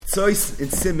Ktsois in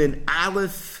Siman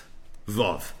Aleph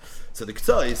Vav. So the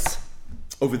Ktsois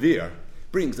over there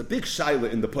brings a big shaila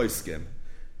in the poskim.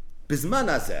 Bizman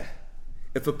hazeh,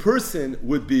 if a person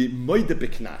would be moide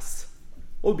b'knas,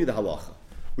 what would be the halacha?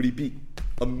 Would he be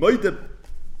a moide?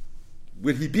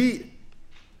 Would he be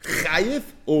chayiv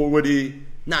or would he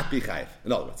not be chayiv?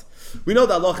 In other words, we know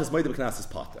that halacha is moide b'knas is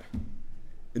pater.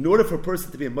 In order for a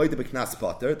person to be a moide b'knas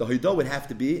pater, the hoidah would have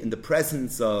to be in the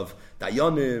presence of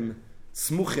dayanim,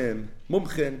 smuchim,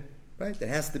 mumchin. Right? There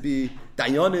has to be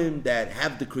dayanim that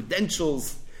have the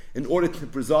credentials in order to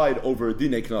preside over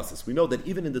dinei knasis. We know that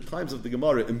even in the times of the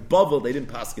Gemara, in Bavel, they didn't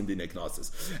paskin dinei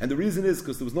knasis. And the reason is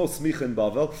because there was no smicha in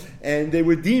Bavel, and they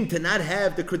were deemed to not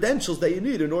have the credentials that you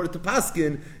need in order to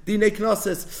paskin dinei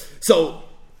knasis. So,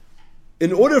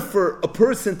 in order for a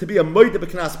person to be a moide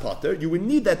b'knas pater, you would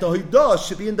need that the hoidah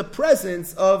should be in the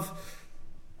presence of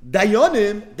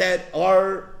dayanim that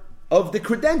are of the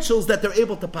credentials that they're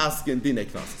able to paskin dinei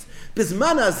knasis.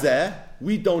 Bizman hazeh,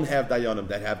 we don't have dayanim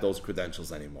that have those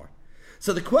credentials anymore.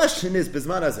 So the question is,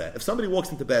 bizman hazeh, if somebody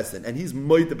walks into Bezdin and he's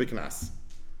moide b'knas,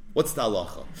 what's the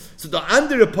halacha? So the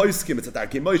under poskim, it's a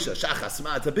tarkei Moshe,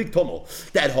 shachas, it's a big tumul,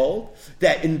 that hold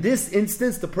that in this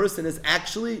instance the person is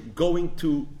actually going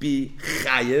to be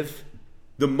chayiv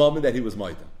the moment that he was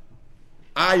moide.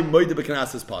 Moide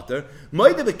b'knas is pater.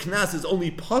 Moide b'knas is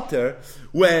only pater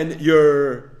when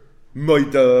you're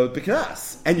moide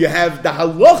b'knas, and you have the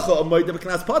halacha of moide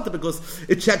b'knas pater because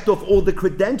it checked off all the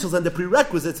credentials and the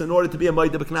prerequisites in order to be a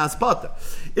moide b'knas pater.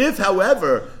 If,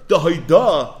 however, the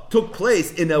hoidah took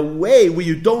place in a way where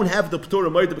you don't have the p'tur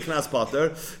of moide b'knas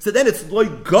pater, so then it's loy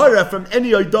gara from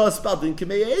any hoidah spaldin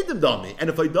k'mei edem dami, and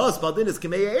if hoidah spaldin is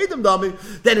k'mei edem dami,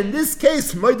 then in this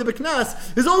case moide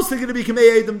b'knas is also going to be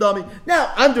k'mei edem dami.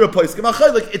 Now under a poskim,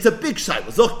 it's a big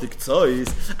shayla. Zok the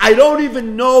ktsois. I don't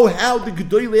even know how the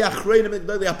gedolei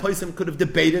could have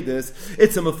debated this.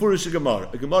 It's a mafurish Gemara.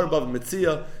 A Gemara above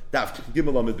Metzia, Daf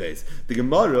Gimel Amud Beis. The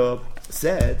Gemara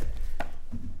said,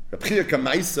 "Rabchir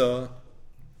Kamaisa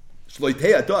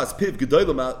Shloitei Das Piv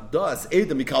Gedoylem Das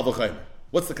Edem Mikal V'Chaymer."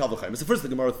 What's the Kal V'Chaymer? So first the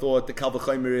Gemara thought the Kal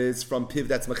V'Chaymer is from Piv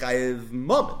that's Mechayev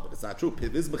Moment, but it's not true.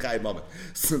 Piv is Mechayev Moment.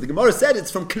 So the Gemara said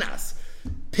it's from Knas.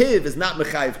 Piv is not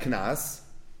Mechayev Knas.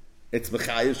 It's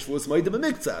mechayev shvuas moide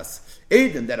b'miktzas.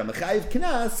 Eden that a mechayev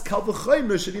knas, kal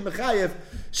v'chomer should be mechayev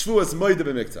shvuas moide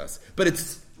b'miktzas. But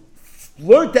it's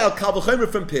learned out kal v'chomer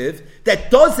from Piv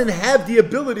that doesn't have the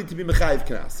ability to be mechayev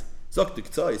knas. Zok the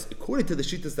Ktsois, according to the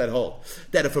shittas that hold,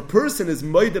 that if a person is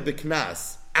moide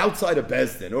b'knas outside of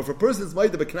Bezdin, or if a person is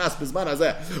moide b'knas b'zman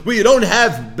hazeh, where you don't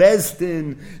have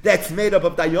Bezdin that's made up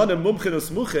of dayanim, mumchin, or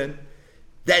smuchin,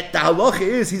 that the halacha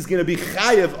is he's going to be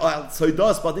chayev al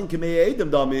soidas badin k'mei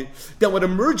edem dami, then what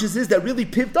emerges is that really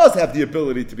Piv does have the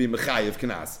ability to be mechayev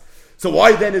knas. So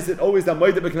why then is it always that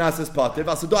moide b'knas is pater?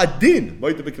 V'asado adin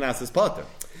moide b'knas is pater.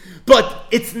 But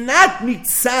it's not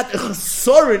mitzad a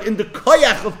chesorin in the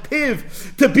koyach of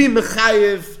Piv to be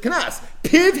mechayev knas.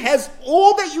 Piv has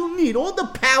all that you need, all the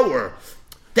power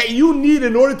that you need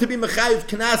in order to be mechayev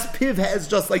knas. Piv has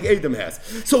just like Edom has.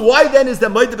 So why then is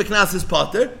that moide b'knas is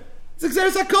pater? It's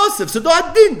exeris hakosef. So do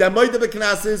adin that moide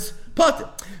b'knas is pater.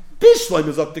 Bishloim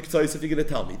is up to Ktsois if you're going to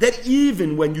tell me that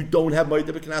even when you don't have moide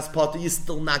b'knas pater, you're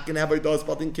still not going to have hoidah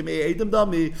pater in k'mei edem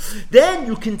dami. Then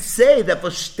you can say that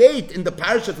the state in the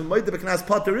parasha of moide b'knas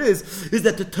pater is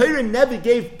that the Torah never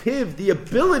gave Piv the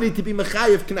ability to be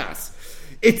mechayev knas.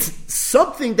 It's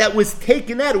something that was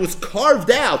taken out, it was carved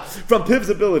out from Piv's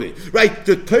ability, right?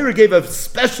 The Torah gave a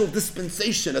special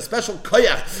dispensation, a special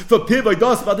koyach for Piv, the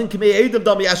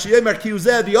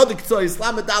other Ktsois,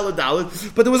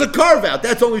 but there was a carve out.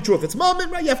 That's only true if it's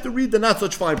moment, right? You have to read the not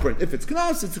such fine print. If it's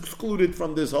Knas, it's excluded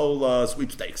from this whole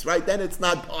sweepstakes, right? Then it's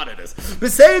not part of this.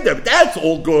 But that's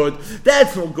all good.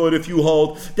 That's all good if you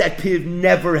hold that Piv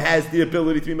never has the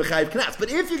ability to be Mechayev Knas. But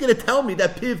if you're going to tell me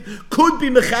that Piv could be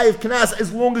Mechayev Knas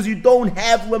as long as you don't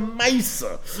have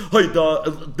Lemaisa,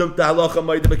 the halacha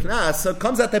moide b'knas, so it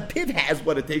comes out that Piv has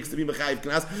what it takes to be mechayev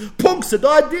knas. Punk a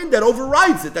din that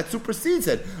overrides it, that supersedes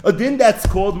it. A din that's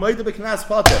called moide b'knas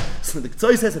pater. So the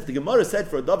Ktsois says, if the Gemara said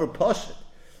for a davar pashut,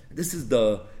 this is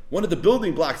one of the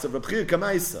building blocks of Rabchir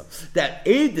Kamaisa, that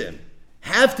Edom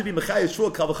have to be mechayev shul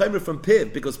kal v'chomer from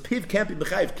Piv, because Piv can't be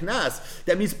mechayev knas.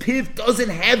 That means Piv doesn't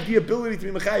have the ability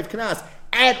to be mechayev knas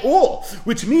at all,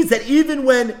 which means that even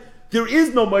when there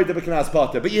is no moide b'knas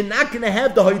pater, but you're not going to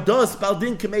have the hoidah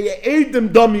spaldin k'mei edem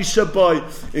dami shabai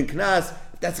in knas.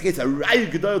 If that's the case, a raya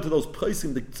gedol to those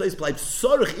poskim. The Ktsois bleibt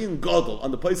sorich in gadol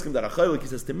on the poskim that are chaylik. He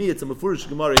says to me, it's a mefurish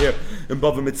Gemara here in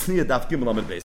Bava Metzia Daf Gimel Amud Beis.